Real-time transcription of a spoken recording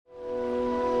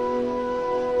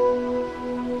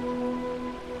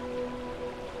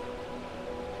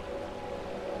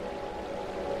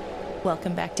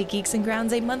Welcome back to Geeks and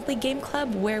Grounds, a monthly game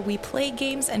club where we play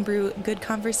games and brew good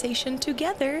conversation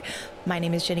together. My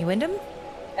name is Jenny Wyndham.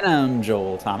 And I'm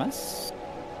Joel Thomas.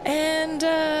 And,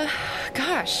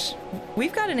 gosh,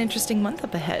 we've got an interesting month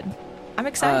up ahead. I'm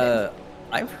excited.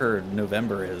 I've heard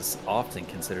November is often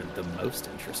considered the most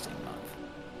interesting month.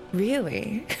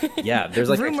 Really? Yeah, there's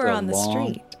like rumor on the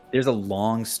street. There's a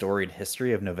long storied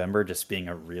history of November just being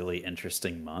a really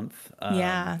interesting month.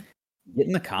 Yeah. Get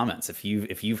in the comments if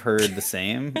you've heard the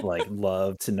same. Like,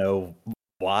 love to know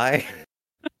why.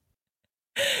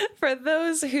 For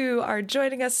those who are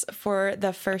joining us for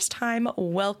the first time,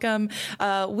 welcome.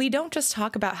 We don't just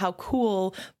talk about how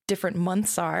cool different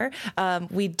months are.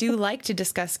 We do like to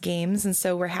discuss games, and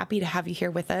so we're happy to have you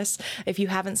here with us. If you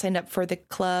haven't signed up for the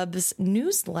club's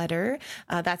newsletter,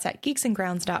 that's at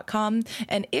geeksandgrounds.com.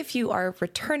 And if you are a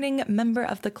returning member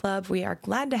of the club, we are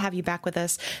glad to have you back with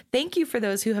us. Thank you for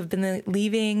those who have been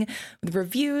leaving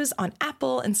reviews on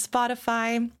Apple and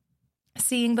Spotify.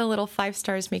 Seeing the little 5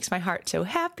 stars makes my heart so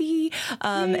happy.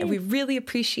 And we really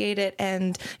appreciate it.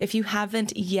 And if you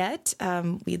haven't yet,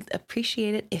 we'd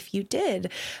appreciate it if you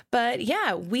did. But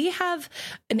yeah, we have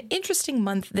an interesting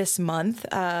month this month,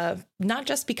 not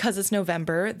just because it's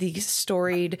November, the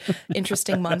storied,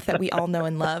 interesting month that we all know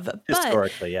and love.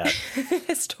 Historically, yeah.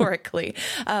 Historically.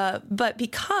 But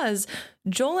because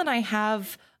Joel and I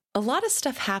have a lot of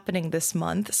stuff happening this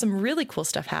month, some really cool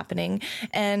stuff happening.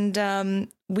 And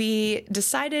we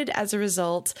decided as a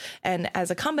result, and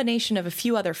as a combination of a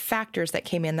few other factors that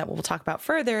came in that we'll talk about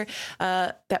further,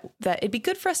 that it'd be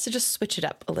good for us to just switch it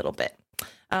up a little bit.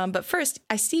 But first,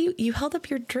 I see you held up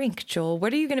your drink, Joel.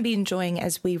 What are you going to be enjoying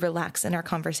as we relax in our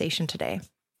conversation today?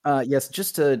 Yes,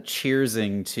 just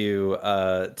cheersing to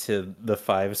the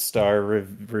 5-star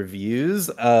reviews.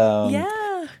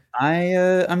 Yeah.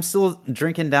 I'm still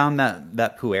drinking down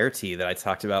that pu'er tea that I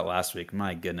talked about last week.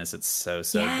 My goodness, it's so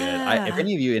good. If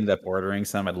any of you end up ordering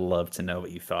some, I'd love to know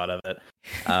what you thought of it.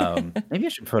 Maybe I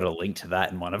should put a link to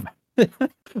that in one of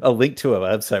a link to a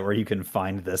website where you can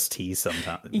find this tea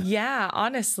sometime. Yeah,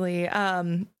 honestly.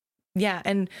 Yeah,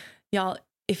 and y'all,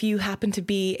 if you happen to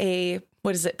be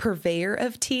purveyor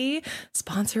of tea,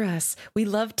 sponsor us. We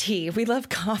love tea. We love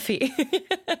coffee.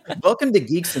 Welcome to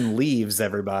Geeks and Leaves,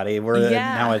 everybody. We're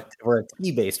a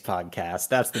tea-based podcast.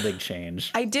 That's the big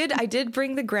change. I did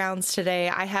bring the grounds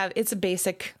today. It's a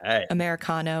basic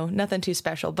Americano, nothing too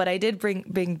special, but I did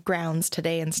bring grounds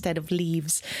today instead of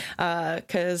leaves,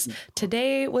 because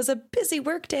today was a busy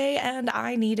work day and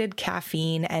I needed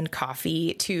caffeine and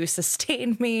coffee to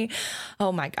sustain me.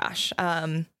 Oh my gosh.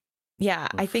 Yeah,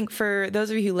 I think for those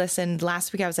of you who listened,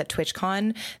 last week I was at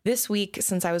TwitchCon. This week,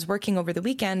 since I was working over the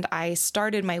weekend, I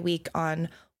started my week on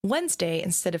Wednesday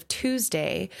instead of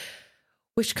Tuesday,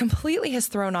 which completely has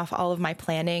thrown off all of my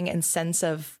planning and sense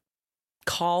of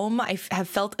calm. I have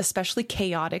felt especially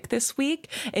chaotic this week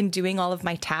in doing all of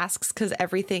my tasks because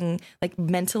everything, like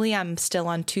mentally, I'm still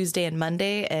on Tuesday and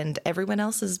Monday and everyone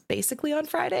else is basically on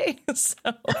Friday. So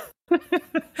but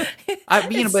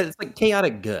it's like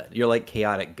chaotic good. You're like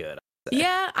chaotic good.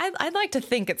 Yeah, I'd like to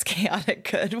think it's chaotic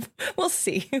good. We'll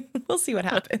see. We'll see what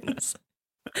happens.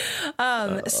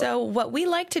 So what we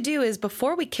like to do is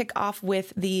before we kick off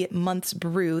with the month's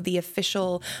brew, the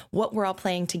official what we're all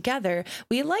playing together,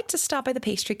 we like to stop by the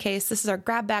pastry case. This is our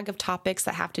grab bag of topics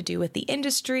that have to do with the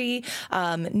industry,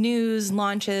 news,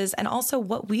 launches, and also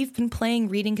what we've been playing,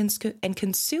 reading, and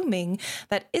consuming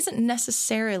that isn't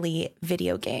necessarily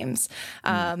video games.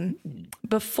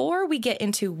 Before we get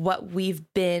into what we've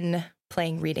been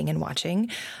playing, reading, and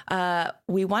watching,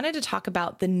 we wanted to talk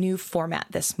about the new format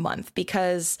this month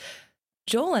because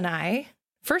Joel and I,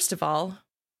 first of all,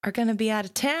 are going to be out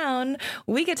of town.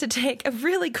 We get to take a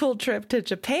really cool trip to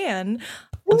Japan.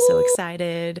 I'm so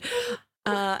excited.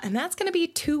 And that's going to be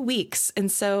 2 weeks.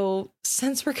 And so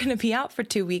since we're going to be out for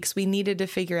 2 weeks, we needed to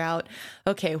figure out,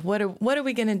 okay, what are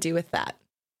we going to do with that?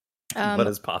 What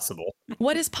is possible?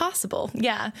 What is possible?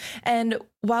 Yeah. And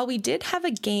while we did have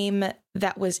a game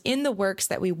that was in the works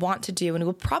that we want to do and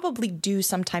we'll probably do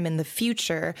sometime in the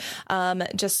future,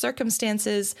 just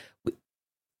circumstances,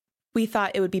 we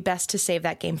thought it would be best to save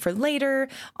that game for later.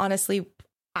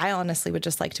 I honestly would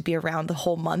just like to be around the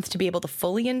whole month to be able to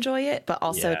fully enjoy it, but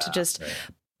also to just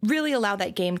really allow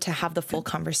that game to have the full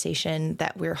conversation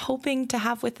that we're hoping to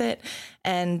have with it.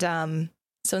 And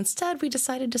so instead, we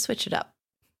decided to switch it up.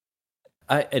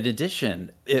 In addition,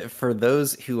 for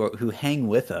those who hang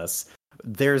with us,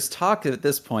 there's talk at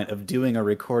this point of doing a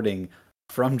recording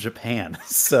from Japan.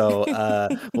 So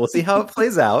we'll see how it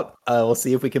plays out. We'll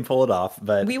see if we can pull it off.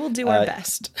 But we will do our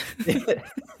best.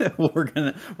 We're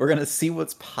gonna see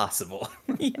what's possible.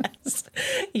 Yes.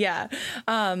 Yeah.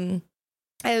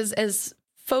 as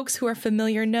folks who are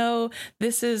familiar know,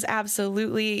 this is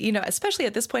absolutely, especially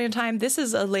at this point in time, this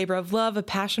is a labor of love, a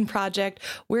passion project.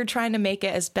 We're trying to make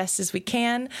it as best as we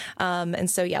can. And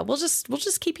so, yeah, we'll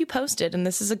just keep you posted. And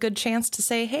this is a good chance to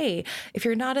say, hey, if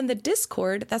you're not in the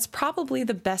Discord, that's probably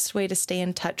the best way to stay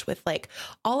in touch with like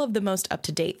all of the most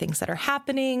up-to-date things that are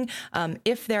happening.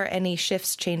 If there are any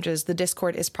shifts, changes, the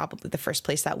Discord is probably the first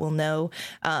place that we'll know.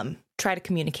 Try to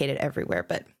communicate it everywhere,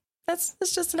 but that's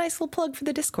just a nice little plug for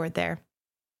the Discord there.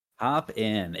 Hop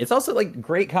in. It's also like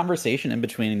great conversation in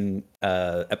between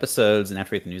episodes and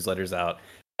after we get the newsletters out.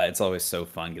 It's always so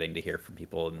fun getting to hear from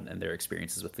people and their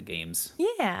experiences with the games.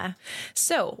 Yeah.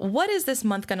 So what is this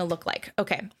month going to look like?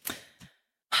 Okay.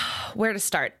 Where to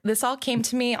start? This all came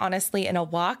to me, honestly, in a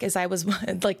walk as I was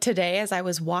like today, as I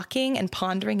was walking and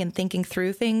pondering and thinking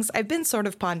through things. I've been sort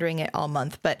of pondering it all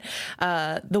month, but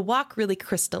the walk really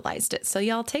crystallized it. So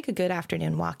y'all take a good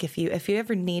afternoon walk if you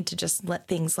ever need to just let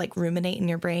things like ruminate in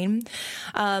your brain.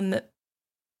 The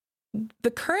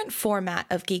current format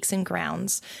of Geeks and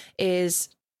Grounds is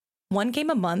 1 game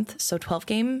a month, so 12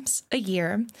 games a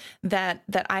year that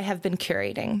I have been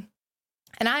curating.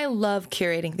 And I love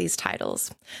curating these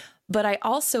titles, but I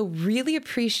also really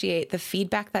appreciate the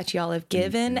feedback that y'all have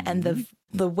given and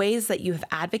the ways that you have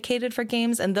advocated for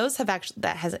games. And those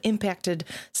that has impacted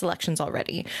selections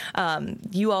already.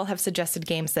 You all have suggested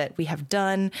games that we have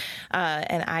done,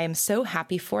 and I am so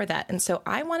happy for that. And so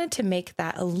I wanted to make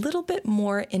that a little bit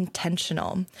more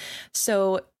intentional.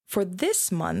 So for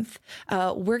this month,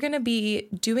 we're going to be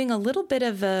doing a little bit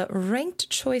of a ranked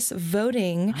choice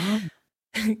voting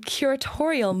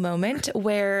curatorial moment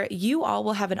where you all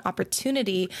will have an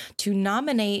opportunity to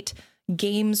nominate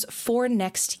games for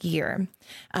next year.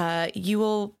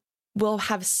 We'll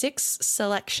have 6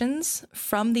 selections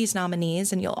from these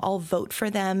nominees, and you'll all vote for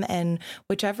them, and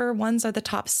whichever ones are the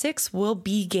top 6 will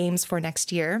be games for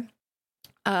next year.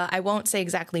 I won't say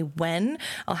exactly when.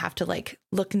 I'll have to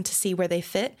look into see where they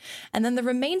fit. And then the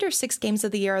remainder 6 games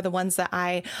of the year are the ones that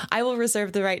I will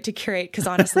reserve the right to curate, because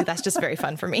honestly, that's just very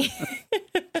fun for me.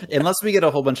 Unless we get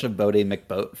a whole bunch of Bodie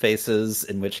McBoat faces,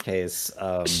 in which case,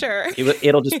 sure,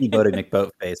 it'll just be Bodie McBoat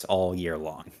face all year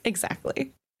long.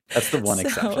 Exactly. That's the one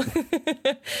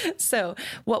exception. So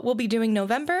what we'll be doing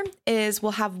November is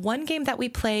we'll have one game that we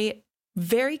play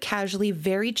very casually,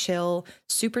 very chill,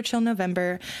 super chill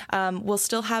November. We'll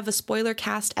still have a spoiler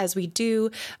cast as we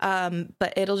do,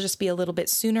 but it'll just be a little bit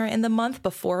sooner in the month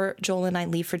before Joel and I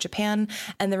leave for Japan.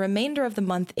 And the remainder of the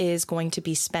month is going to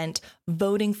be spent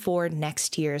voting for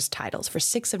next year's titles, for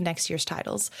 6 of next year's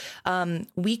titles.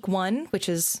 Week 1, which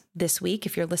is this week,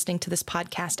 if you're listening to this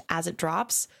podcast as it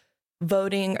drops,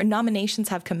 voting or nominations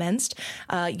have commenced.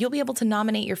 You'll be able to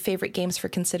nominate your favorite games for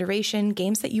consideration,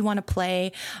 games that you want to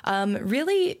play.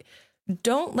 Really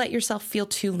don't let yourself feel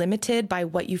too limited by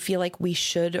what you feel like we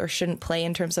should or shouldn't play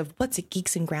in terms of what's a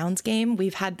Geeks and Grounds game.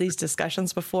 We've had these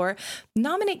discussions before.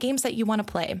 Nominate games that you want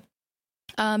to play.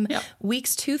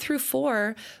 Weeks 2 through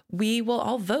 4, we will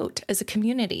all vote as a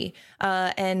community.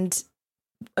 And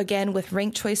again, with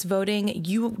ranked choice voting,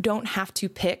 you don't have to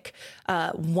pick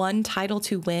one title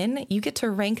to win. You get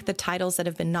to rank the titles that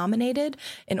have been nominated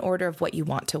in order of what you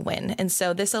want to win. And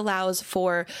so this allows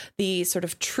for the sort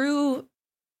of true,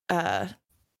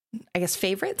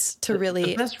 favorites to really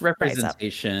the best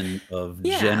representation of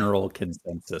general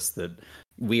consensus that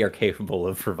we are capable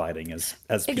of providing as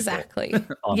people. Exactly.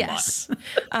 Yes.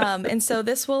 And so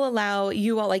this will allow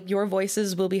you all, your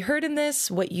voices will be heard in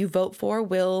this. What you vote for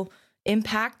will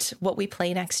impact what we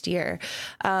play next year.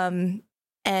 And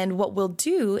what we'll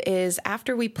do is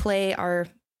after we play our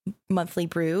monthly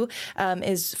brew,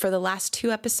 is for the last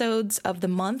 2 episodes of the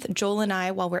month, Joel and I,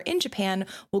 while we're in Japan,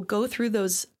 will go through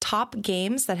those top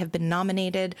games that have been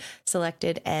nominated,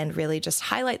 selected, and really just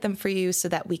highlight them for you so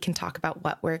that we can talk about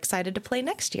what we're excited to play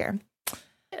next year.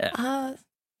 Yeah.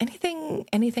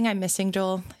 Anything I'm missing,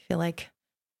 Joel? I feel like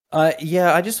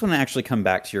I just want to actually come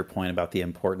back to your point about the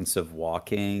importance of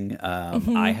walking.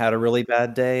 I had a really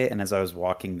bad day, and as I was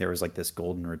walking, there was this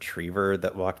golden retriever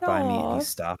that walked by me, and he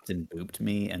stopped and booped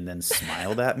me and then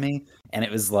smiled at me. And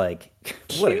it was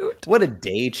what a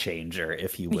day changer,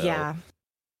 if you will. Yeah.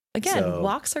 Again,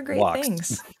 walks are great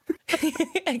things.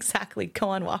 Exactly. Go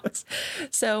on walks.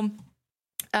 So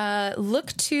look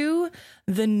to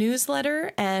the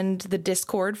newsletter and the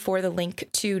Discord for the link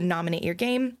to nominate your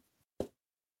game.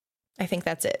 I think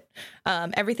that's it.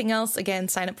 Everything else, again,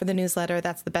 sign up for the newsletter.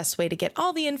 That's the best way to get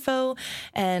all the info.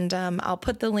 And I'll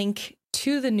put the link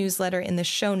to the newsletter in the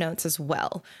show notes as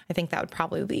well. I think that would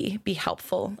probably be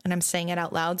helpful. And I'm saying it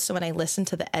out loud, so when I listen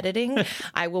to the editing,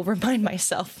 I will remind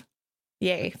myself.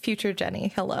 Yay, future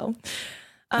Jenny. Hello.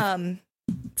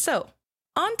 So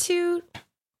on to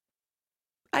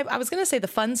I was going to say the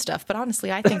fun stuff, but honestly,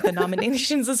 I think the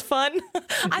nominations is fun.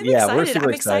 I'm excited. We're super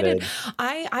I'm excited.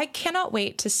 excited. I cannot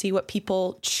wait to see what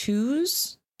people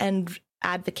choose and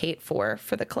advocate for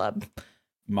the club.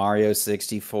 Mario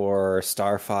 64,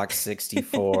 Star Fox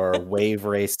 64, Wave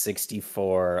Race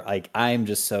 64. Like, I'm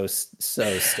just so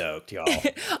stoked, y'all.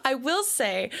 I will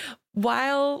say,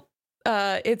 while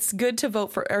it's good to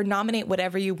vote for or nominate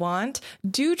whatever you want,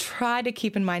 do try to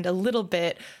keep in mind a little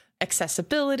bit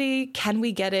accessibility. Can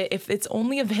we get it? If it's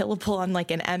only available on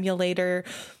like an emulator,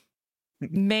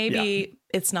 maybe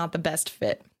it's not the best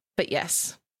fit. But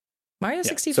yes, Mario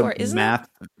 64 so isn't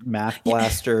Math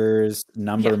Blasters,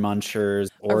 Number Munchers,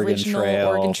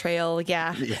 Oregon Trail.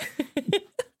 Yeah.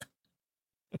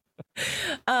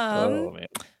 Oh man.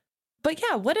 But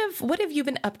yeah, what have you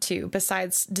been up to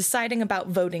besides deciding about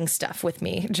voting stuff with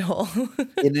me, Joel?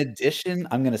 In addition,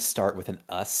 I'm going to start with an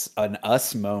us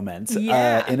moment.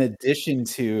 Yeah. In addition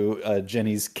to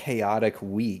Jenny's chaotic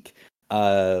week,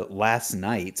 last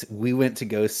night we went to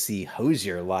go see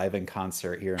Hozier live in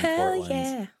concert here in Portland.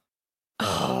 Yeah.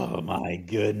 Oh my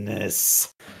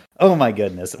goodness. Oh my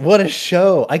goodness. What a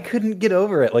show. I couldn't get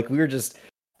over it. Like, we were just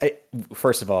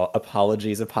first of all,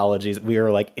 apologies. We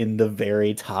were like in the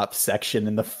very top section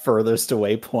in the furthest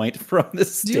away point from the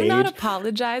stage. Do not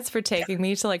apologize for taking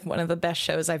me to like one of the best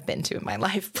shows I've been to in my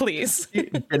life, please.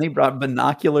 Jenny brought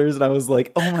binoculars and I was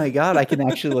like, oh my God, I can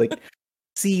actually like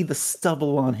see the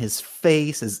stubble on his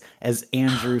face as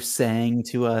Andrew sang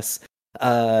to us.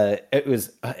 It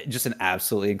was just an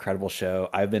absolutely incredible show.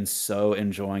 I've been so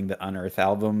enjoying the Unearth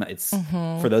album. It's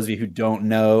for those of you who don't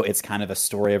know, it's kind of a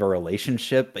story of a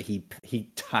relationship, but he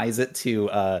ties it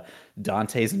to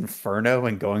Dante's Inferno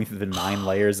and going through the 9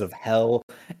 layers of hell,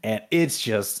 and it's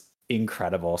just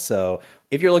incredible. So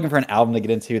if you're looking for an album to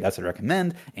get into, that's what I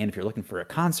recommend. And if you're looking for a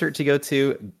concert to go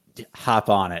to, hop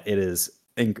on it. It is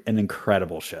an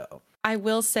incredible show. I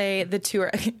will say the tour,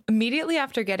 immediately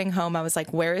after getting home, I was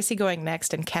like, where is he going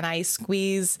next? And can I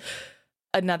squeeze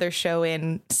another show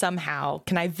in somehow?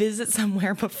 Can I visit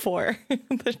somewhere before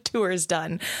the tour is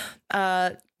done?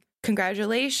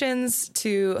 Congratulations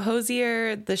to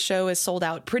Hozier. The show is sold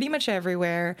out pretty much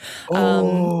everywhere.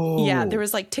 Yeah, there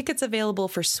was like tickets available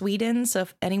for Sweden. So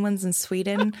if anyone's in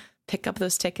Sweden, pick up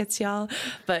those tickets, y'all.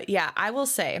 But yeah, I will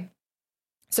say,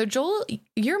 so Joel,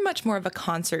 you're much more of a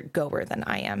concert goer than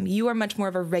I am. You are much more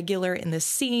of a regular in the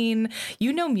scene.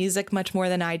 You know music much more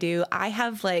than I do. I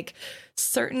have like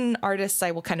certain artists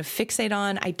I will kind of fixate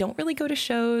on. I don't really go to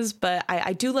shows, but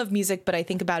I do love music, but I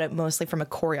think about it mostly from a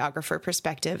choreographer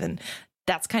perspective. And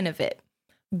that's kind of it.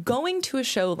 Going to a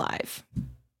show live.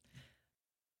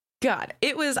 God,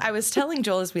 I was telling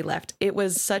Joel as we left, it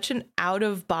was such an out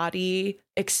of body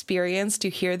experience to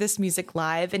hear this music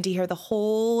live and to hear the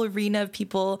whole arena of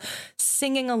people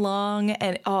singing along.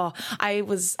 And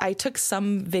I took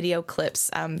some video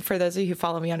clips. For those of you who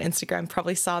follow me on Instagram,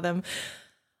 probably saw them.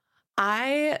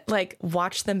 I like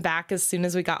watched them back as soon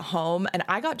as we got home, and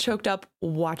I got choked up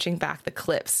watching back the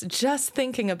clips, just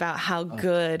thinking about how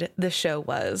good the show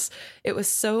was. It was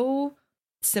so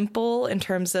simple in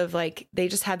terms of like they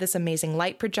just had this amazing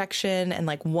light projection and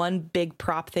like one big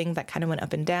prop thing that kind of went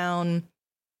up and down,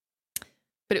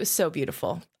 but it was so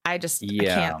beautiful. I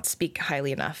can't speak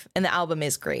highly enough, and the album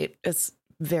is great. It's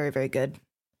very, very good.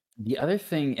 The other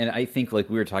thing, and I think like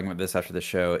we were talking about this after the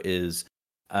show, is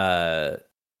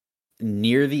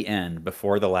near the end,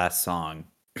 before the last song,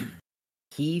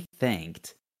 he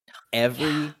thanked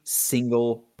every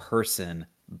single person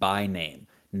by name,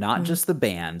 not just the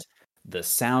band, the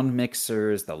sound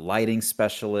mixers, the lighting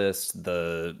specialists,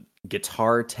 the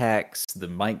guitar techs, the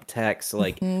mic techs,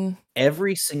 like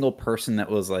every single person that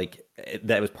was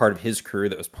part of his crew,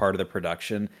 that was part of the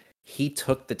production. He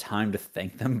took the time to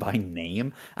thank them by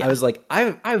name. I was like,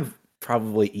 I've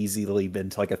probably easily been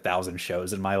to like 1,000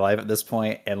 shows in my life at this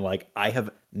point, and like I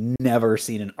have never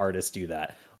seen an artist do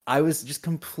that. I was just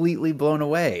completely blown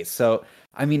away. So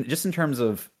I mean, just in terms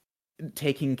of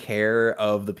taking care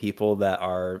of the people that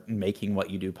are making what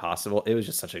you do possible, it was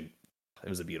just it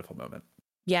was a beautiful moment.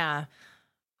 Yeah.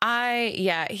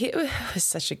 It was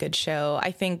such a good show.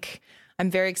 I think I'm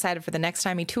very excited for the next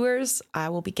time he tours. I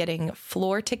will be getting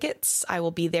floor tickets. I will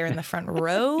be there in the front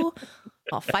row.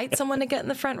 I'll fight someone to get in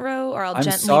the front row, or I'll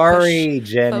gently push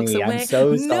Jenny. Folks away. I'm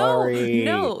so sorry.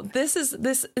 No,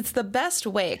 it's the best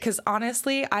way. Because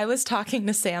honestly, I was talking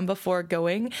to Sam before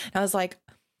going, and I was like,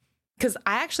 because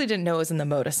I actually didn't know it was in the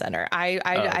Moda Center. I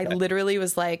Okay. literally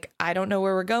was like, I don't know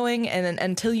where we're going. And then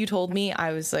until you told me,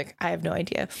 I was like, I have no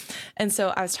idea. And so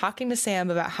I was talking to Sam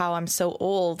about how I'm so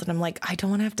old. And I'm like, I don't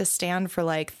want to have to stand for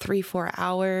like 3-4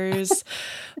 hours.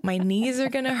 My knees are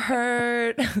going to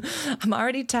hurt. I'm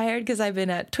already tired because I've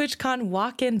been at TwitchCon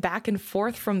walking back and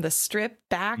forth from the strip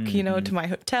back, to my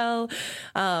hotel.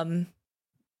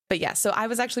 But yeah, so I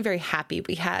was actually very happy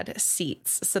we had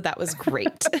seats. So that was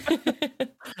great.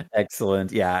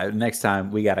 Excellent. Yeah, next time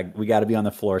we gotta be on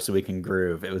the floor so we can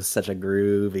groove. It was such a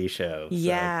groovy show.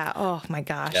 Yeah. Oh my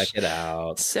gosh. Check it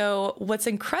out. So what's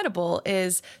incredible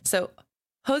is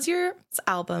Hosier's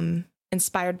album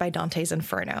inspired by Dante's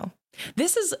Inferno.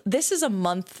 This is a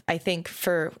month, I think,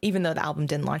 for, even though the album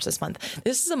didn't launch this month,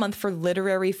 this is a month for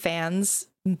literary fans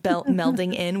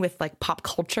melding in with like pop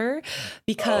culture,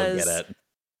 because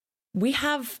we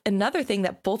have another thing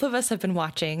that both of us have been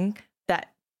watching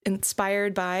that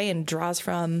inspired by and draws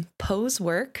from Poe's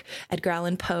work, Edgar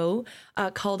Allan Poe,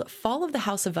 called Fall of the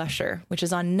House of Usher, which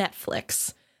is on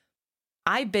Netflix.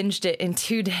 I binged it in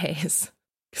 2 days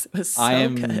because it was so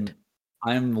good.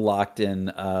 I'm locked in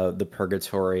the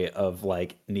purgatory of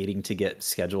like needing to get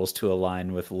schedules to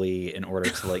align with Lee in order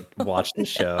to like watch the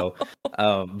show.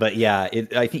 But yeah,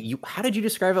 I think how did you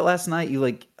describe it last night? You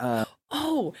like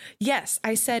Oh, yes.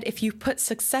 I said if you put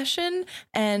Succession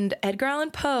and Edgar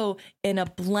Allan Poe in a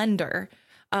blender,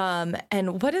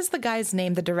 and what is the guy's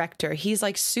name, the director? He's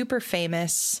like super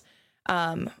famous.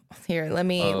 Here, let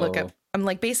me look up. I'm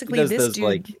like, basically this dude,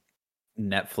 like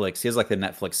Netflix. He has like the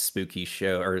Netflix spooky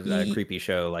show or creepy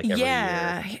show like every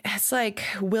year. It's like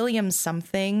William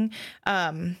something.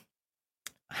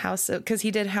 Because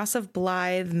he did House of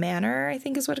Blythe Manor, I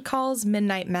think is what it calls,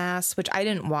 Midnight Mass, which I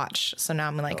didn't watch. So now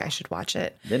I'm like, I should watch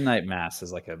it. Midnight Mass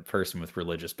is like a person with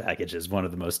religious baggage is one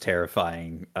of the most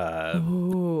terrifying,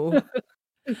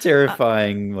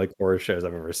 terrifying like horror shows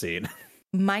I've ever seen.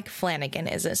 Mike Flanagan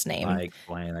is his name. Mike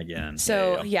Flanagan.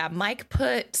 So yeah, Mike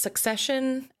put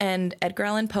Succession and Edgar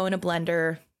Allan Poe in a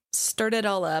blender, stirred it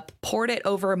all up, poured it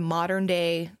over modern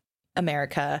day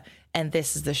America, and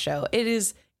this is the show. It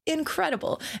is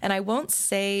incredible. And I won't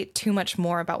say too much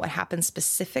more about what happens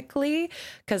specifically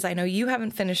because I know you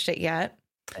haven't finished it yet.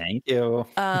 Thank you.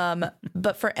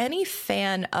 But for any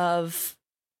fan of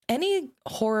any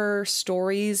horror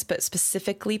stories, but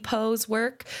specifically Poe's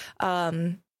work,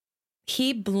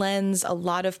 he blends a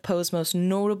lot of Poe's most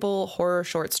notable horror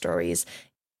short stories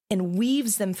and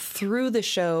weaves them through the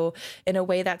show in a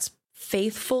way that's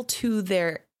faithful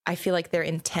to I feel like their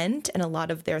intent and a lot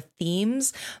of their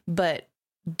themes, but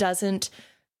doesn't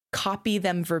copy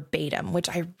them verbatim, which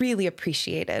I really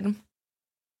appreciated.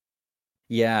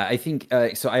 Yeah, I think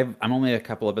so. I'm only a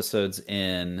couple episodes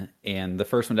in, and the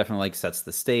first one definitely like sets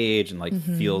the stage and like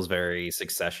feels very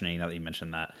Succession-y. Now that you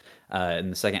mentioned that,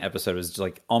 and the second episode was just,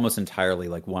 like almost entirely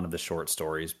like one of the short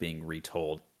stories being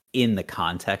retold in the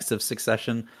context of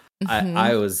Succession.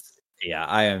 I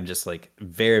am just like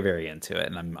very, very into it,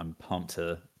 and I'm pumped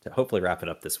to hopefully wrap it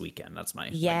up this weekend. That's my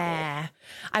goal.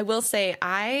 I will say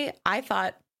I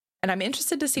thought, and I'm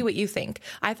interested to see what you think.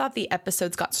 I thought the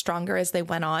episodes got stronger as they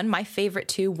went on. My favorite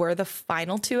 2 were the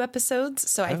final 2 episodes.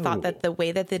 So I thought that the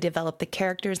way that they developed the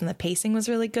characters and the pacing was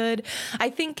really good. I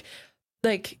think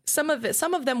like some of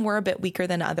them were a bit weaker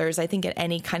than others. I think in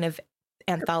any kind of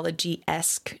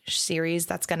anthology-esque series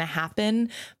that's going to happen.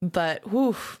 But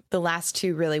the last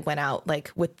 2 really went out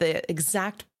like with the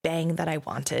exact bang that I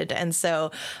wanted. And so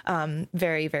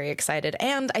very, very excited.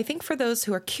 And I think for those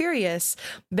who are curious,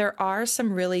 there are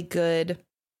some really good,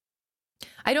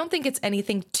 I don't think it's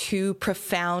anything too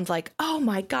profound, like, oh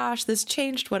my gosh, this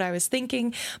changed what I was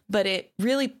thinking, but it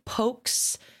really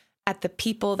pokes at the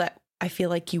people that I feel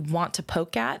like you want to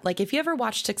poke at. Like if you ever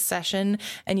watched Succession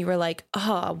and you were like,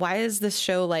 oh, why is this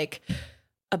show like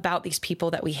about these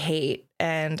people that we hate?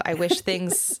 And I wish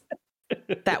things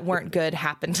that weren't good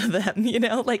happened to them,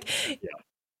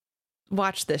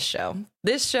 watch this show.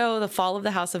 This show, The Fall of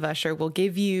the House of Usher, will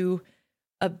give you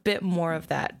a bit more of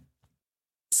that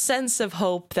sense of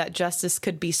hope that justice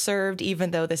could be served,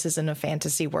 even though this is in a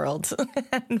fantasy world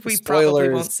and we probably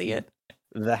won't see it.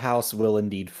 The house will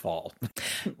indeed fall.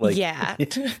 Yeah.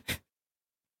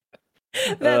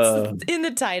 That's in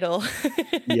the title.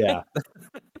 Yeah.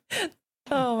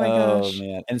 Oh my gosh. Oh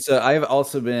man. And so I've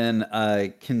also been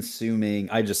consuming,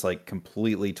 I just like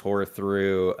completely tore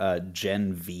through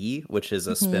Gen V, which is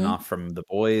a spinoff from The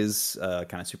Boys,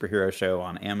 kind of superhero show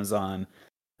on Amazon.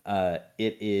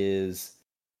 It is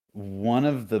one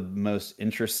of the most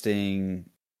interesting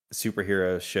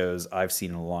superhero shows I've seen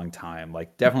in a long time.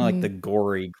 Like definitely like the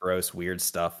gory, gross, weird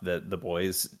stuff that The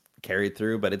Boys carried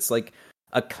through, but it's like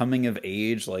a coming of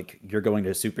age, like you're going to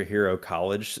a superhero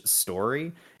college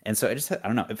story. And so I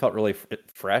don't know, it felt really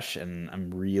fresh, and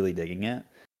I'm really digging it.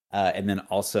 And then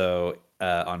also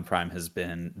on Prime has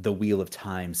been The Wheel of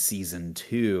Time season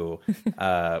 2,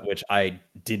 which I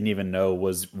didn't even know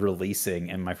was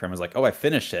releasing. And my friend was like, "Oh, I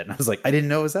finished it," and I was like, "I didn't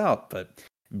know it was out," but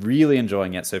really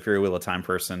enjoying it. So if you're a Wheel of Time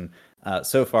person,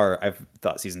 so far I've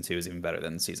thought season 2 is even better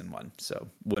than season 1, so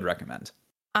would recommend.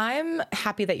 I'm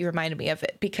happy that you reminded me of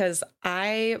it, because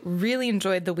I really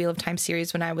enjoyed the Wheel of Time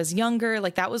series when I was younger.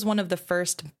 Like, that was one of the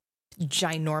first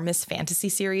ginormous fantasy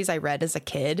series I read as a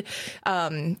kid.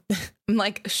 I'm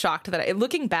like shocked that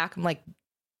looking back, I'm like,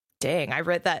 dang, I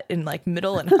read that in like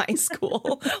middle and high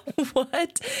school.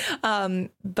 What?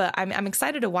 But I'm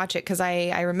excited to watch it, because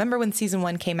I remember when season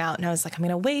 1 came out and I was like, I'm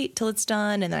gonna wait till it's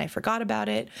done, and then I forgot about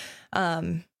it.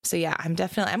 So yeah, I'm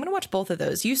gonna watch both of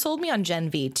those. You sold me on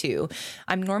Gen V too.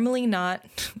 I'm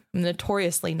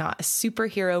notoriously not a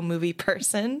superhero movie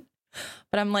person,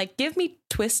 but I'm like, give me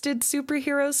twisted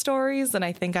superhero stories, and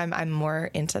I think I'm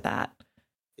more into that.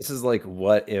 This is like,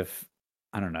 what if,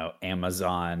 I don't know,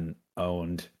 Amazon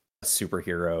owned a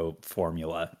superhero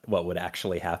formula? What would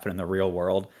actually happen in the real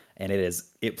world? And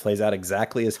it plays out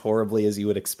exactly as horribly as you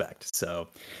would expect. So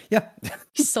yeah.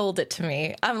 You sold it to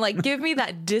me. I'm like, give me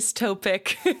that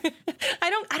dystopic. I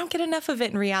don't get enough of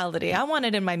it in reality. I want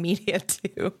it in my media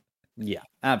too. Yeah,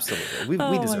 absolutely.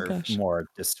 We deserve more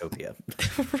dystopia.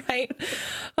 Right.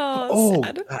 Oh,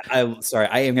 sad. Sorry,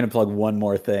 I am going to plug one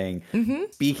more thing. Mm-hmm.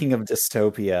 Speaking of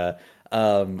dystopia,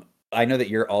 I know that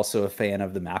you're also a fan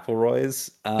of the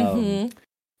McElroys. Mm-hmm.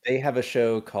 They have a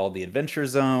show called The Adventure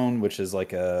Zone, which is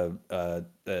like an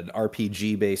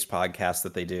RPG based podcast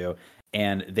that they do.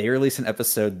 And they released an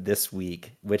episode this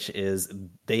week, which is,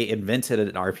 they invented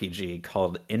an RPG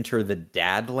called Enter the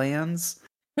Dadlands,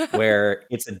 where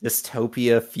it's a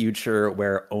dystopia future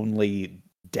where only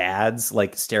dads,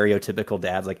 like stereotypical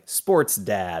dads, like sports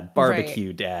dad,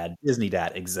 barbecue dad, Disney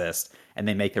dad, exist. And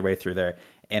they make their way through there.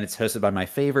 And it's hosted by my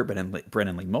favorite,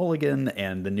 Brennan Lee Mulligan.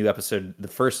 And the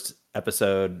first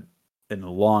episode in a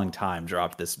long time,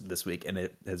 dropped this week, and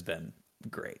it has been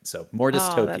great. So more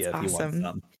dystopia if you want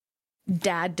some.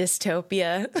 Dad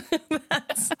dystopia.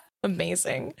 That's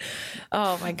amazing.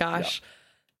 Oh my gosh.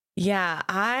 Yeah,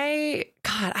 I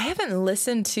haven't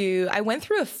listened to, I went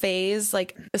through a phase,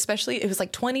 like, especially it was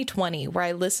like 2020, where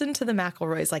I listened to the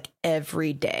McElroys like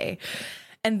every day.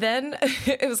 And then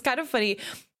it was kind of funny.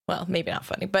 Well, maybe not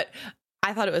funny, but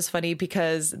I thought it was funny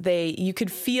because you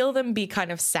could feel them be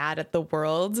kind of sad at the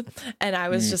world. And I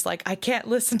was just like, I can't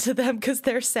listen to them because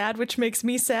they're sad, which makes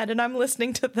me sad. And I'm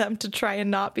listening to them to try and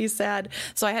not be sad.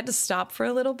 So I had to stop for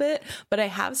a little bit, but I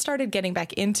have started getting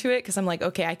back into it because I'm like,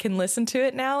 okay, I can listen to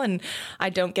it now. And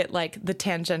I don't get like the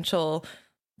tangential,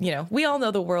 we all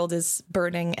know the world is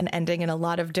burning and ending in a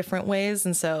lot of different ways.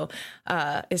 And so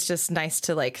it's just nice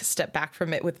to like step back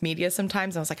from it with media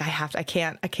sometimes. I was like, I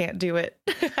can't do it.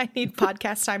 I need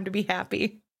podcast time to be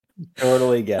happy.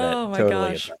 Totally get it. Oh my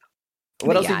totally gosh.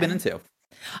 What else have you been into?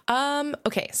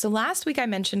 Okay. So last week I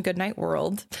mentioned Goodnight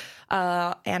World,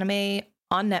 anime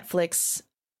on Netflix.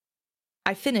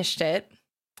 I finished it.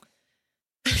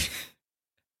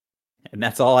 And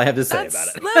that's all I have to say about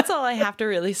it. That's all I have to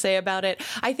really say about it.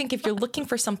 I think if you're looking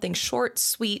for something short,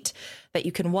 sweet, that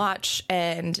you can watch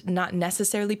and not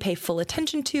necessarily pay full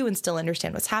attention to and still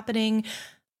understand what's happening,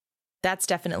 that's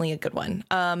definitely a good one.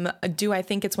 Do I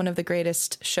think it's one of the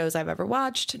greatest shows I've ever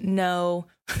watched? No.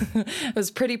 It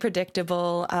was pretty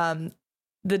predictable.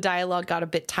 The dialogue got a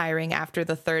bit tiring after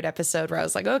the third episode, where I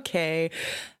was like, okay,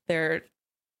 they're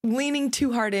leaning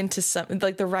too hard into something.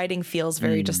 Like, the writing feels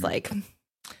very just like...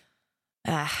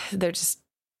 they're just,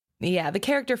 the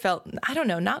character felt, I don't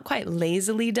know, not quite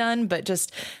lazily done, but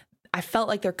just, I felt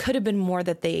like there could have been more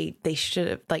that they should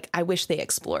have, like, I wish they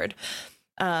explored.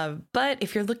 But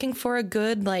if you're looking for a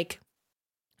good, like,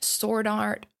 sword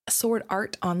art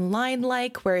online,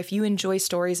 like, where if you enjoy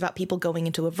stories about people going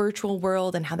into a virtual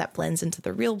world and how that blends into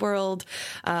the real world,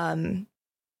 I'd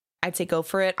say go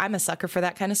for it. I'm a sucker for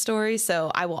that kind of story,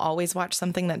 so I will always watch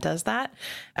something that does that.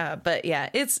 But yeah,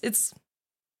 it's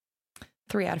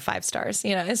 3 out of 5 stars.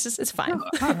 It's fine. Oh,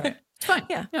 all right. It's fine.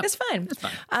 Yeah, it's fine. It's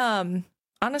fine.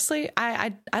 Honestly,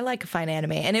 I like a fine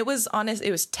anime, and it was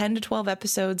 10 to 12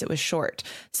 episodes. It was short,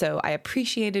 so I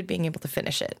appreciated being able to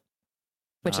finish it,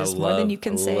 which is more than you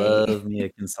can say. Love me a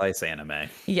concise anime.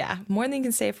 Yeah, more than you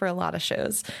can say for a lot of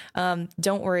shows.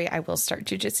 Don't worry, I will start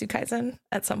Jujutsu Kaisen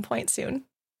at some point soon.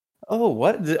 Oh,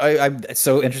 what? I'm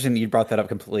so interesting that you brought that up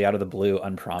completely out of the blue,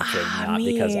 unprompted,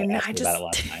 because I asked you about it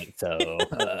last night. So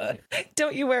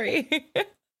don't you worry.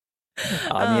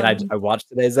 I watched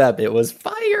today's ep. It was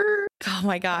fire. Oh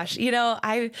my gosh.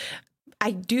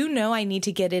 I do know I need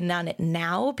to get in on it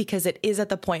now because it is at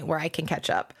the point where I can catch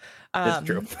up. It's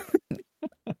true.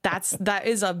 That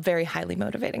is a very highly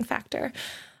motivating factor.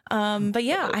 But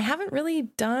yeah, I haven't really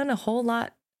done a whole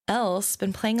lot else.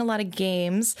 Been playing a lot of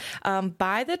games.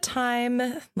 By the time,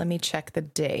 let me check the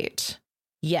date.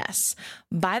 Yes,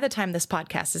 by the time this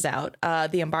podcast is out,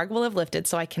 the embargo will have lifted,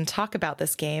 so I can talk about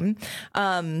this game.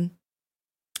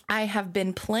 I have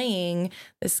been playing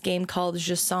this game called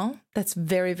Je Sens. That's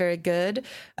very, very good.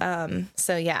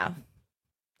 So yeah,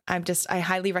 I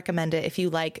highly recommend it if you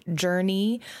like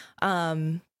Journey,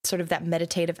 sort of that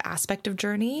meditative aspect of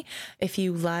Journey. If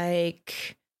you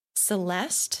like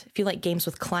Celeste, if you like games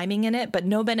with climbing in it, but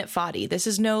no Bennett Foddy. This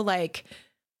is no like,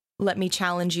 let me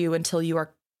challenge you until you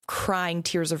are crying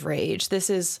tears of rage. This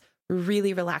is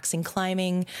really relaxing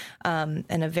climbing, and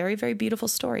a very, very beautiful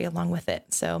story along with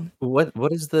it. So what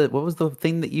was the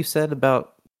thing that you said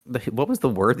about what was the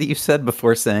word that you said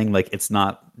before saying like it's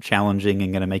not challenging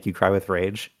and gonna make you cry with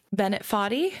rage? Bennett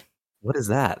Foddy. What is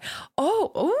that?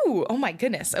 Oh my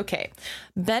goodness. Okay.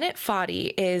 Bennett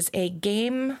Foddy is a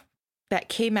game that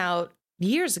came out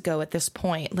years ago at this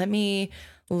point. Let me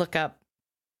look up.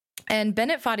 And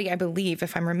Bennett Foddy, I believe,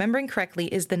 if I'm remembering correctly,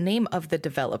 is the name of the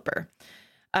developer.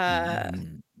 Let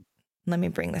me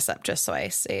bring this up just so I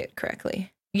say it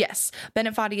correctly. Yes,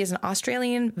 Bennett Foddy is an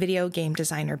Australian video game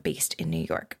designer based in New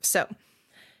York. So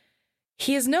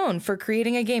he is known for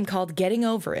creating a game called Getting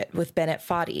Over It with Bennett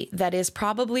Foddy that is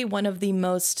probably one of the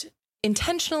most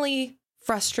intentionally,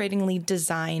 frustratingly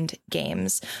designed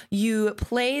games. You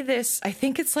play this, I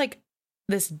think it's like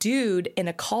this dude in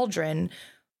a cauldron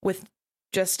with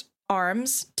just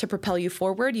arms to propel you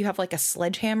forward. You have like a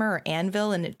sledgehammer or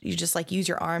anvil, and you just like use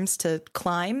your arms to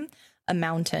climb a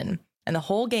mountain. And the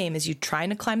whole game is you trying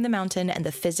to climb the mountain and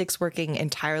the physics working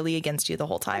entirely against you the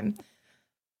whole time.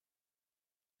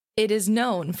 It is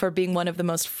known for being one of the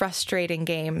most frustrating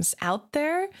games out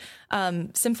there,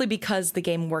 simply because the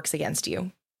game works against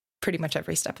you pretty much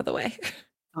every step of the way.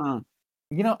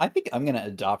 I think I'm going to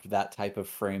adopt that type of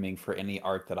framing for any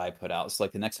art that I put out. So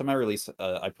like the next time I release,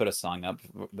 I put a song up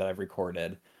that I've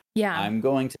recorded. Yeah. I'm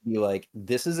going to be like,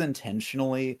 this is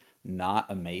intentionally not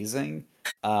amazing.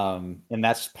 And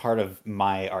that's part of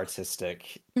my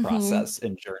artistic process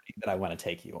and journey that I want to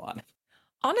take you on.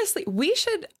 Honestly, we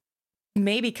should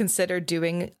maybe consider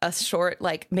doing a short,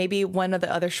 like maybe one of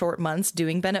the other short months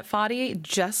doing Bennett Foddy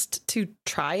just to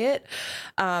try it.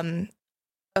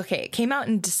 Okay, it came out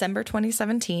in December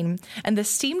 2017, and the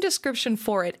Steam description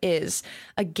for it is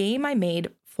a game I made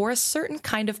for a certain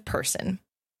kind of person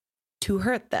to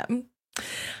hurt them.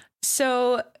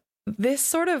 So this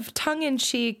sort of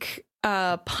tongue-in-cheek,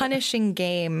 punishing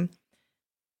game,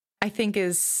 I think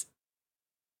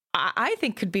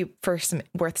could be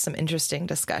worth some interesting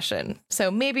discussion. So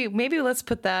maybe let's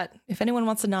put that. If anyone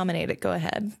wants to nominate it, go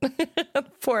ahead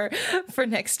for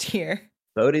next year.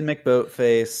 Bodie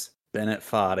McBoatface, Bennett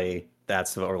Foddy.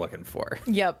 That's what we're looking for.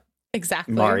 Yep,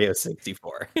 exactly. Mario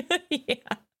 64. Yeah.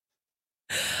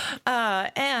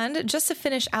 And just to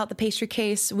finish out the pastry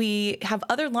case, we have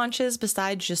other launches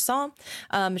besides Je Sens.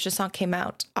 Je Sens came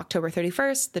out October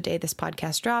 31st, the day this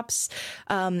podcast drops.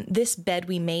 This Bed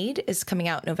We Made is coming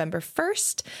out November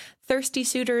 1st. Thirsty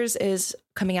Suitors is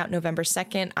coming out November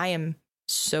 2nd. I am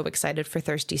so excited for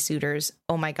Thirsty Suitors.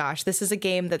 Oh my gosh, this is a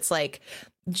game that's like,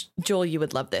 Joel, you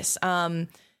would love this.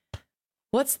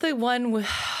 What's the one with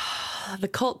the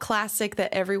cult classic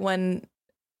that everyone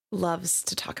loves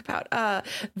to talk about?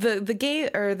 The game,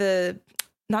 or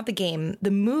not the game, the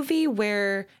movie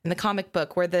where in the comic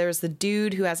book where there's the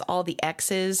dude who has all the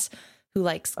exes who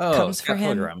comes Scott for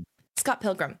him. Pilgrim. Scott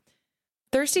Pilgrim.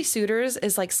 Thirsty Suitors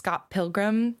is like Scott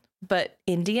Pilgrim, but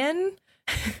Indian.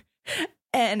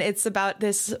 And it's about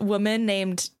this woman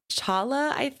named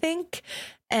Chala, I think.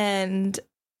 And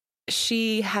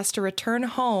she has to return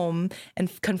home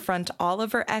and confront all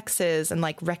of her exes and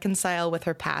like reconcile with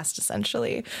her past,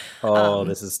 essentially.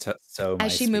 This is so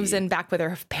as she moves in back with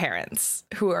her parents,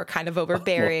 who are kind of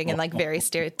overbearing and like very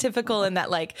stereotypical, and that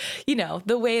like,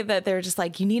 the way that they're just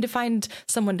like, you need to find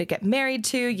someone to get married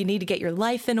to, you need to get your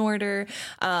life in order.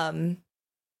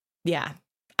 Yeah.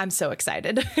 I'm so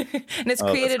excited. And it's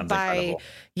created by,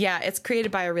 it's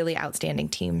created by a really outstanding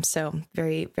team. So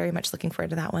very, very much looking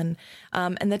forward to that one.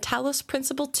 And the Talos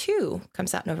Principle 2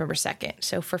 comes out November 2nd.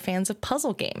 So for fans of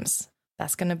puzzle games,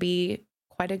 that's going to be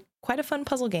quite a fun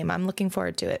puzzle game. I'm looking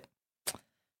forward to it.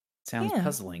 Sounds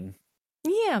puzzling.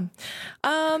 Yeah.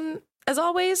 As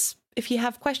always, if you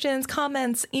have questions,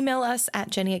 comments, email us at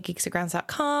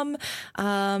jenny@geeksandgrounds.com.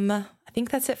 I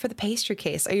think that's it for the pastry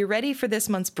case. Are you ready for this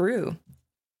month's brew?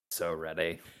 So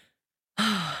ready.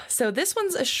 So this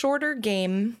one's a shorter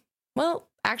game. Well,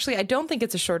 actually, I don't think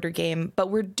it's a shorter game, but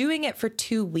we're doing it for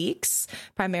 2 weeks,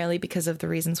 primarily because of the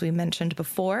reasons we mentioned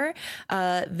before.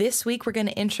 This week, we're going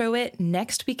to intro it.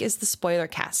 Next week is the spoiler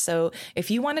cast. So if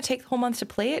you want to take the whole month to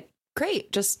play it,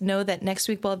 great. Just know that next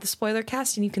week we'll have the spoiler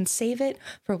cast and you can save it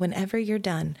for whenever you're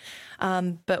done.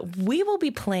 But we will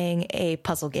be playing a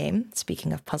puzzle game,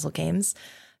 speaking of puzzle games,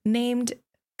 named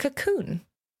Cocoon.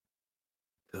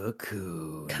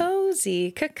 Cocoon. Cozy.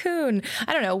 Cocoon.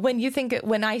 I don't know.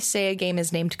 When I say a game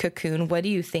is named Cocoon, what do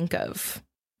you think of?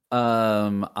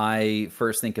 I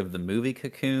first think of the movie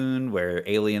Cocoon, where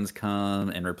aliens come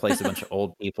and replace a bunch of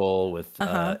old people with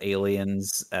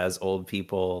aliens as old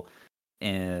people.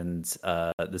 And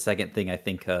the second thing I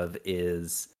think of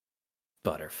is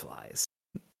butterflies.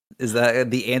 Is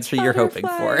that the answer you're hoping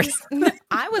for?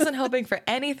 I wasn't hoping for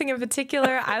anything in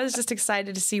particular. I was just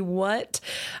excited to see what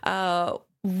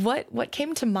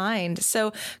came to mind.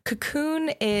 So Cocoon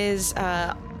is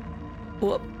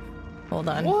hold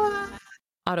on. What?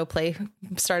 Autoplay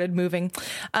started moving.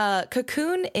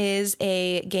 Cocoon is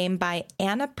a game by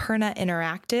Annapurna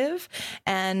Interactive,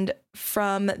 and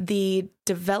from the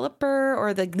developer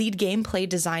or the lead gameplay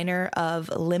designer of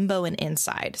Limbo and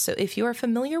Inside. So if you are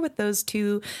familiar with those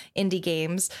two indie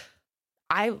games,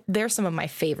 they're some of my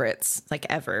favorites, like,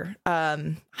 ever.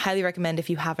 Highly recommend if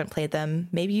you haven't played them.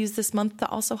 Maybe use this month to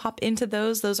also hop into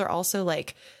those. Those are also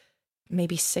like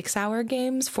maybe 6-hour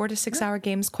games, 4 to 6 hour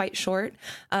games, quite short.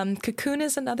 Cocoon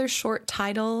is another short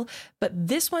title, but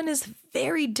this one is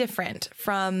very different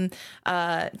from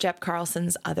Jep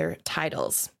Carlson's other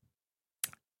titles.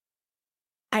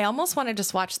 I almost want to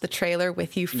just watch the trailer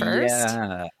with you first.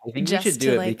 Yeah, I think we should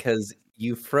do it because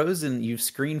you've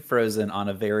screen frozen on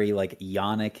a very like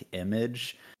Ionic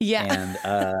image. Yeah.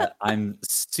 And I'm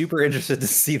super interested to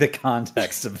see the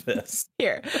context of this.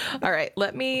 Here. All right.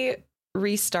 Let me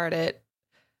restart it.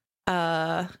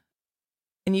 And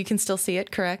you can still see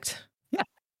it, correct? Yeah.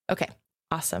 Okay.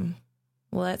 Awesome.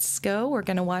 Let's go. We're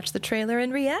going to watch the trailer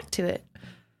and react to it.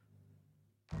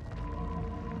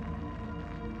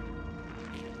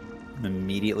 I'm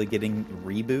immediately getting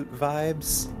reboot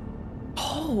vibes.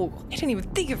 Oh, I didn't even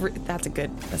think of it. That's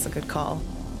a good call.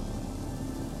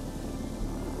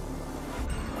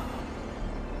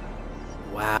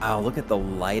 Wow, look at the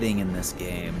lighting in this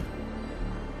game.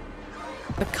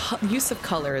 The use of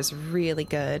color is really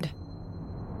good.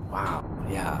 Wow,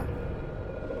 yeah.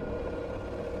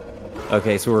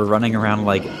 Okay, so we're running around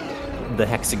like the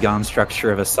hexagon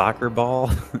structure of a soccer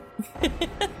ball.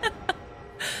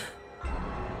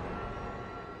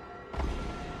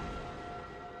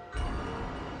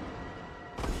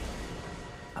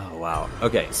 Oh, wow.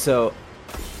 Okay, so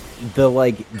the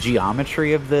like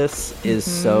geometry of this is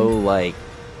so like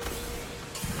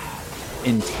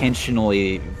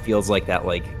intentionally feels like that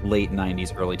like late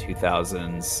 90s early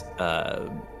 2000s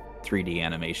 3D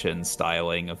animation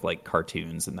styling of like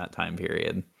cartoons in that time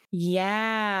period.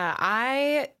 Yeah,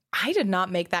 I did not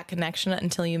make that connection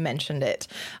until you mentioned it.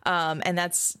 And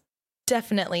that's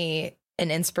definitely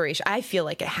an inspiration. I feel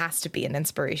like it has to be an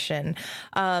inspiration.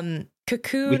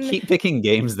 Cocoon. We keep picking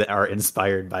games that are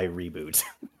inspired by Reboot.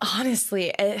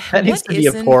 Honestly, that needs to be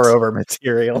a pour over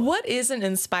material. What isn't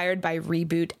inspired by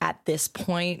Reboot at this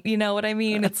point? You know what I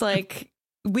mean? It's like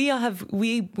we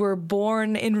were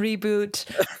born in Reboot,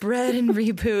 bred in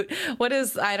Reboot. What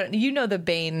is the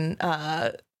Bane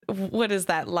what is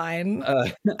that line?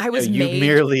 I was you made.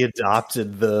 merely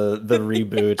adopted the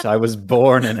Reboot. I was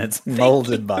born and it's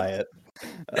molded by it.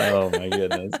 Oh my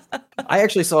goodness. I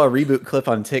actually saw a Reboot clip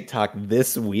on TikTok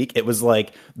this week. It was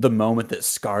like the moment that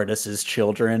scarred us as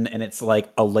children, and it's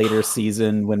like a later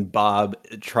season when Bob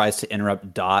tries to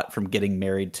interrupt Dot from getting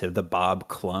married to the Bob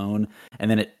clone, and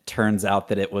then it turns out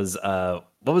that it was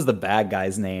what was the bad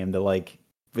guy's name? The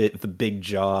big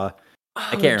jaw.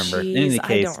 I can't remember. In any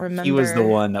case, he was the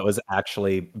one that was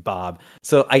actually Bob.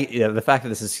 So the fact that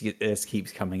this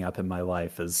keeps coming up in my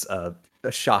life is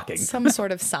shocking. Some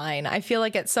sort of sign. I feel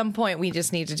like at some point we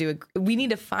just need to we need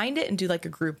to find it and do like a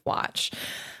group watch.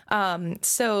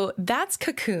 So that's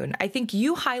Cocoon. I think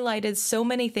you highlighted so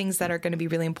many things that are going to be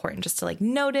really important just to like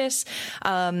notice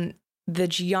the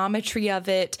geometry of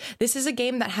it. This is a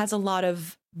game that has a lot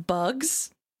of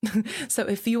bugs. So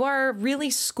if you are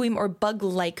really or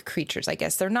bug-like creatures, I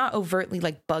guess they're not overtly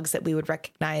like bugs that we would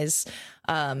recognize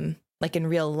like in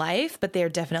real life, but they're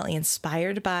definitely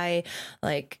inspired by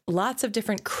like lots of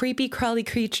different creepy crawly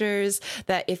creatures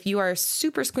that if you are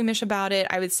super squeamish about it,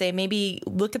 I would say maybe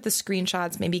look at the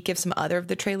screenshots, maybe give some other of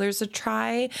the trailers a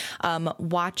try,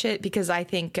 watch it, because I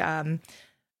think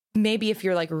maybe if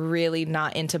you're like really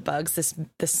not into bugs,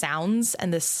 the sounds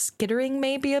and the skittering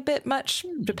may be a bit much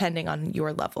depending on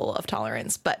your level of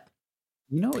tolerance. But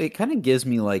it kind of gives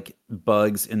me like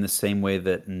bugs in the same way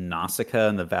that Nausicaa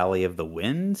in the Valley of the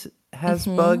Wind has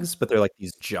bugs, but they're like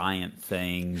these giant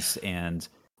things and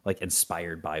like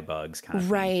inspired by bugs kind of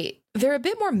thing. Right. They're a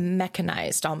bit more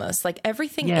mechanized almost. Like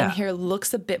everything in here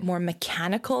looks a bit more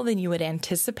mechanical than you would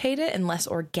anticipate it and less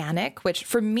organic, which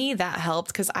for me that helped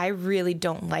because I really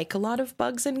don't like a lot of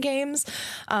bugs in games.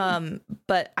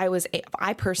 But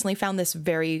I personally found this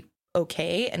very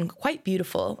okay and quite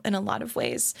beautiful in a lot of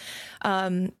ways.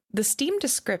 The Steam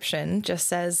description just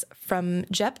says, from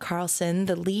Jeb Carlson,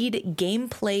 the lead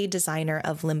gameplay designer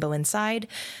of Limbo Inside,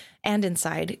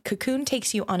 Cocoon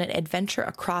takes you on an adventure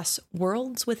across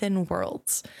worlds within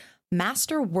worlds.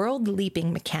 Master world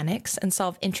leaping mechanics and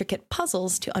solve intricate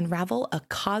puzzles to unravel a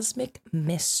cosmic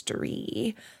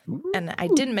mystery. Ooh. And I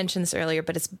didn't mention this earlier,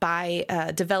 but it's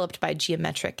developed by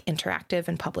Geometric Interactive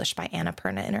and published by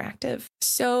Annapurna Interactive.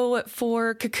 So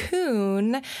for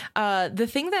Cocoon, the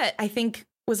thing that I think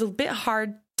was a bit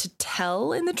hard to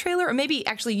tell in the trailer, or maybe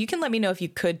actually you can let me know if you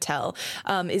could tell,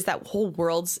 is that whole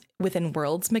worlds within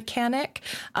worlds mechanic.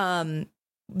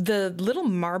 The little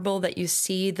marble that you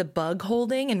see the bug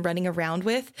holding and running around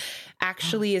with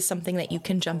actually is something that you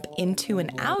can jump into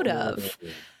and out of.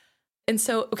 And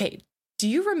so, okay, do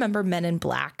you remember Men in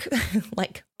Black?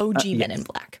 Like OG Men in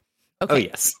Black? Okay. Oh,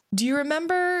 yes. Do you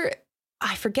remember,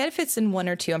 I forget if it's in 1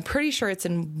 or 2, I'm pretty sure it's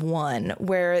in 1,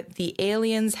 where the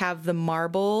aliens have the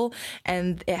marble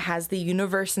and it has the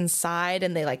universe inside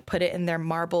and they like put it in their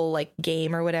marble like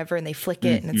game or whatever and they flick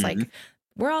it and it's like,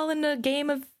 we're all in a game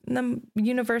of the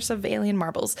universe of alien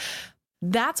marbles.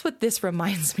 That's what this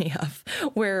reminds me of,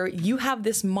 where you have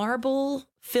this marble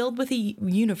filled with a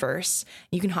universe.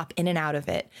 You can hop in and out of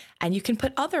it, and you can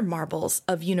put other marbles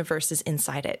of universes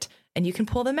inside it, and you can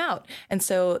pull them out. And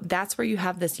so that's where you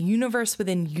have this universe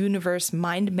within universe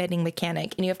mind-bending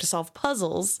mechanic, and you have to solve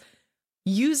puzzles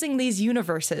using these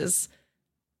universes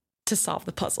to solve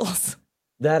the puzzles.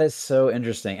 That is so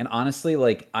interesting. And honestly,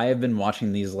 like, I have been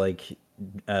watching these like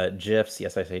GIFs.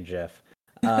 Yes, I say GIF.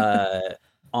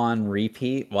 On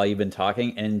repeat while you've been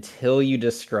talking, and until you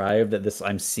described that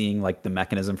I'm seeing like the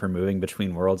mechanism for moving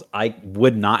between worlds, I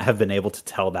would not have been able to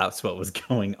tell that's what was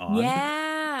going on.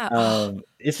 Yeah.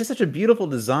 It's just such a beautiful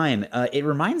design. It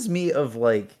reminds me of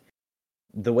like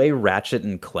the way Ratchet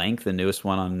and Clank, the newest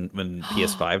one when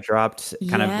PS5 dropped,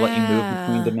 kind of let you move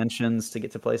between dimensions to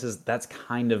get to places. That's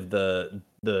kind of the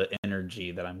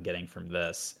energy that I'm getting from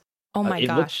this. Oh my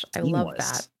gosh, I love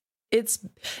that.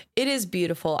 It is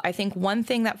beautiful. I think one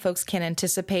thing that folks can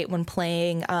anticipate when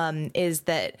playing is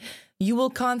that you will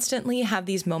constantly have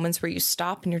these moments where you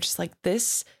stop and you're just like,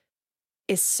 this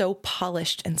is so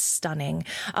polished and stunning.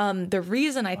 The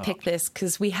reason I picked this,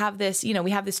 because we have this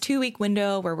 2-week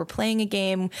window where we're playing a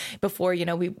game before,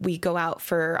 we go out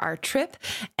for our trip.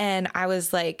 And I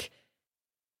was like,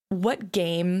 what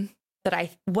game do I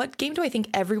think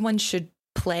everyone should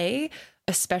play,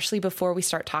 especially before we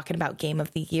start talking about Game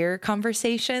of the Year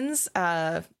conversations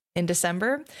in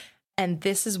December? And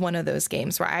this is one of those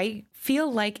games where I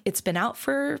feel like it's been out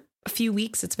for a few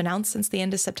weeks. It's been out since the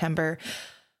end of September.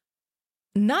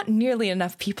 Not nearly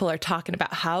enough people are talking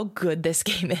about how good this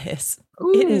game is.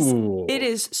 It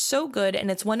is so good.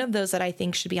 And it's one of those that I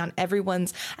think should be on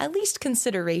everyone's at least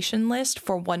consideration list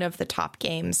for one of the top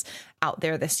games out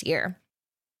there this year.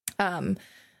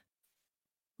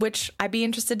 Which I'd be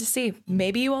interested to see.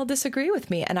 Maybe you all disagree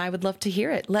with me, and I would love to hear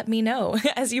it. Let me know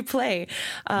as you play.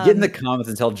 Get in the comments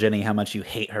and tell Jenny how much you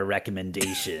hate her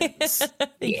recommendations.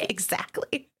 Yeah,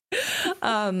 exactly.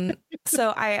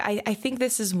 So I think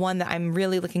this is one that I'm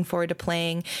really looking forward to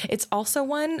playing. It's also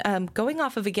one, going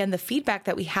off of, again, the feedback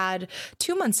that we had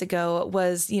 2 months ago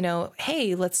was,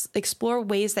 hey, let's explore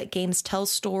ways that games tell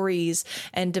stories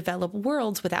and develop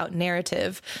worlds without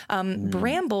narrative.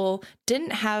 Bramble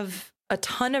didn't have a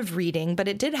ton of reading, but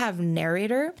it did have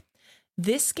narrator.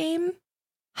 This game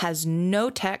has no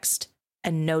text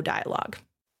and no dialogue.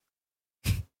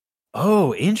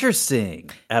 Oh, interesting.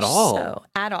 At all.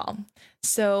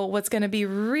 So what's going to be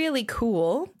really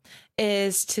cool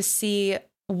is to see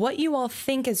what you all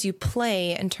think as you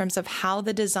play in terms of how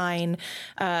the design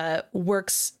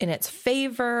works in its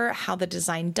favor, how the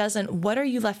design doesn't. What are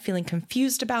you left feeling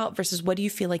confused about versus what do you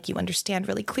feel like you understand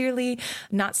really clearly,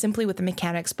 not simply with the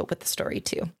mechanics, but with the story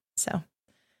too. So,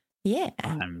 yeah.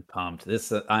 I'm pumped.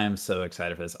 I am so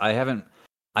excited for this.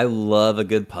 I love a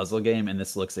good puzzle game, and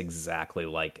this looks exactly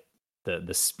like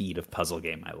the speed of puzzle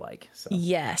game I like. So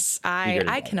yes,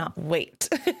 I cannot wait.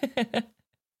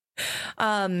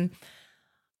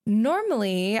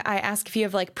 Normally, I ask if you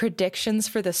have like predictions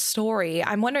for the story.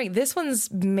 I'm wondering, this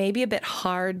one's maybe a bit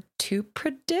hard to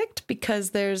predict because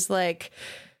there's like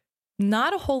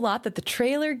not a whole lot that the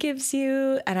trailer gives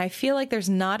you. And I feel like there's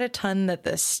not a ton that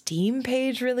the Steam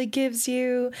page really gives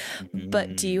you.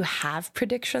 But do you have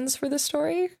predictions for the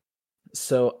story?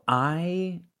 So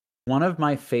one of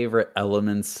my favorite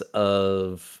elements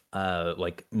of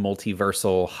like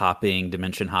multiversal hopping,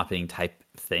 dimension hopping type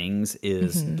things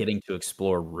is getting to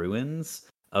explore ruins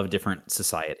of different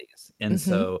societies. And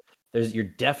so you're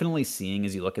definitely seeing,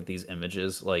 as you look at these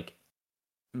images, like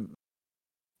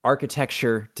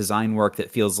architecture, design work that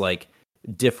feels like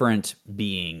different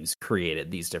beings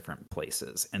created these different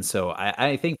places. And so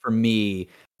I think for me,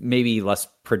 maybe less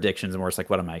predictions, more it's like,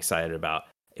 what am I excited about?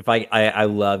 If I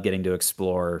love getting to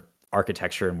explore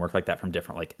architecture and work like that from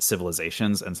different like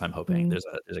civilizations, and so I'm hoping there's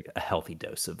a healthy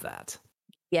dose of that.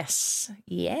 Yes.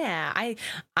 Yeah.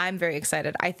 I'm very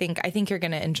excited. I think you're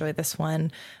going to enjoy this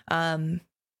one. And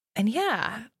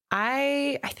yeah,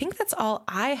 I think that's all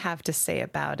I have to say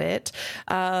about it.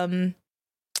 Trying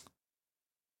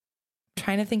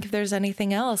to think if there's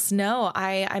anything else. No,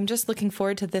 I'm just looking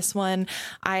forward to this one.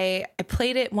 I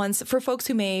played it once. For folks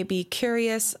who may be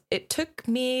curious, it took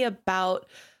me about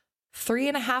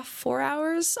 3.5, 4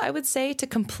 hours, I would say, to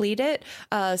complete it.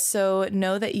 So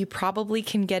know that you probably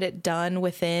can get it done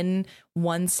within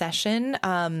one session.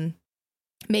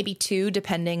 Maybe two,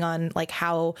 depending on like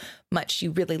how much you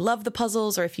really love the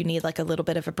puzzles or if you need like a little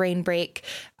bit of a brain break.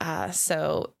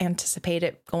 So anticipate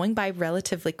it going by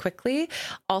relatively quickly.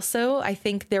 Also, I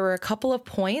think there were a couple of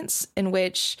points in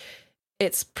which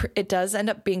it does end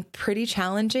up being pretty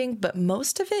challenging, but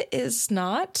most of it is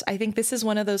not. I think this is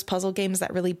one of those puzzle games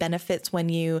that really benefits when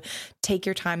you take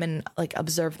your time and like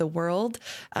observe the world.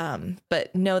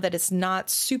 But know that it's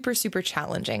not super, super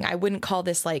challenging. I wouldn't call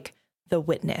this like The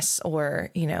Witness or,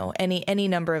 you know, any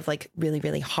number of like really,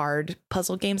 really hard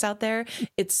puzzle games out there.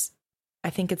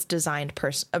 I think it's designed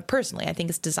personally. I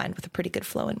think it's designed with a pretty good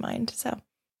flow in mind. So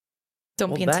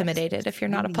don't be intimidated if you're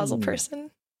not a puzzle person.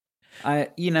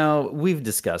 We've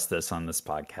discussed this on this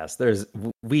podcast.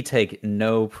 We take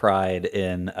no pride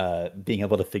in being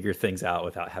able to figure things out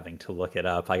without having to look it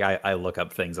up. Like I look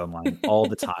up things online all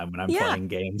the time when I'm playing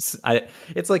games.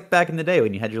 It's like back in the day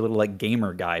when you had your little like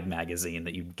gamer guide magazine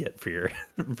that you'd get for your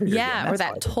for your game. Or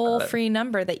that toll-free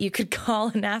number that you could call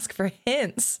and ask for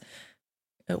hints.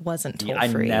 It wasn't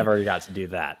toll-free. I never got to do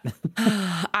that.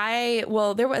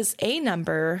 There was a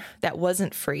number that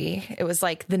wasn't free. It was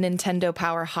like the Nintendo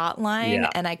Power Hotline,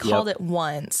 and I called it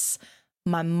once.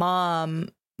 My mom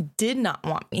did not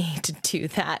want me to do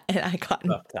that, and I got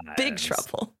in big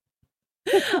trouble.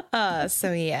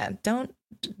 So yeah,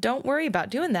 don't worry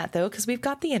about doing that though, because we've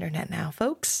got the internet now,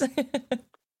 folks.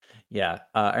 Yeah,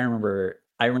 I remember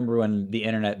when the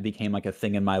internet became like a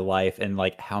thing in my life, and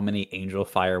like how many Angel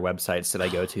Fire websites did I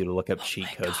go to look up cheat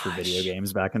codes for video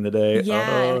games back in the day?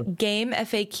 Yeah,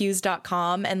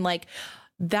 gamefaqs.com. And like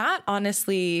that,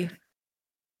 honestly,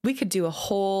 we could do a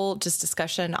whole just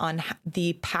discussion on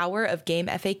the power of game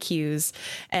FAQs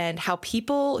and how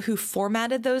people who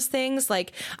formatted those things,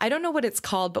 like, I don't know what it's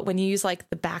called, but when you use like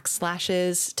the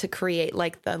backslashes to create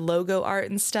like the logo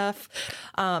art and stuff,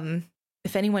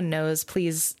 if anyone knows,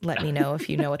 please let me know if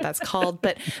you know what that's called.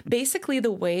 But basically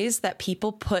the ways that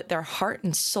people put their heart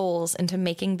and souls into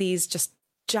making these just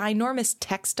ginormous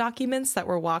text documents that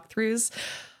were walkthroughs,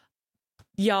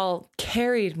 y'all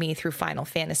carried me through Final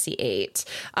Fantasy VIII.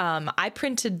 I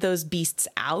printed those beasts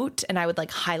out and I would like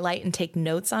highlight and take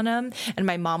notes on them. And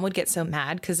my mom would get so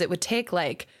mad because it would take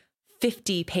like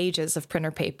 50 pages of printer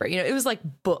paper. You know, it was like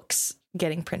books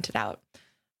getting printed out.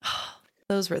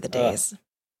 Those were the days.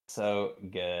 So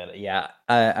good. Yeah,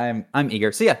 I'm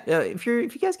eager. So yeah, if you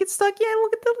guys get stuck,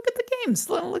 look at the games.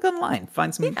 Look online.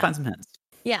 Find some hints.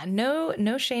 Yeah,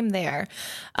 no shame there.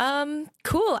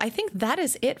 Cool. I think that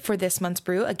is it for this month's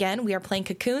brew. Again, we are playing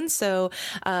Cocoon. So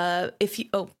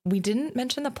we didn't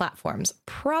mention the platforms.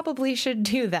 Probably should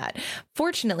do that.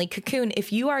 Fortunately, Cocoon,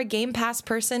 if you are a Game Pass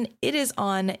person, it is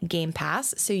on Game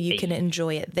Pass. So you can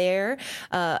enjoy it there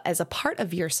as a part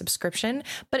of your subscription.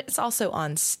 But it's also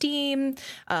on Steam,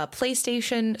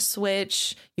 PlayStation,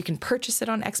 Switch. You can purchase it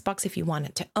on Xbox if you want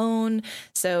it to own.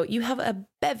 So you have a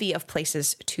bevy of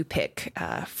places to pick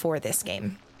for this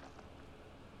game.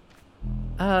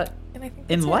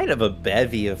 In light of a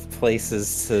bevy of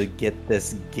places to get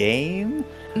this game,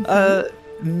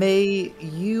 may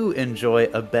you enjoy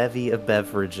a bevy of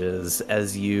beverages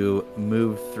as you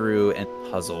move through and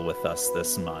puzzle with us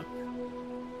this month.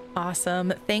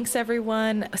 Awesome. Thanks,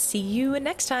 everyone. See you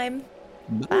next time.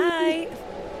 Bye.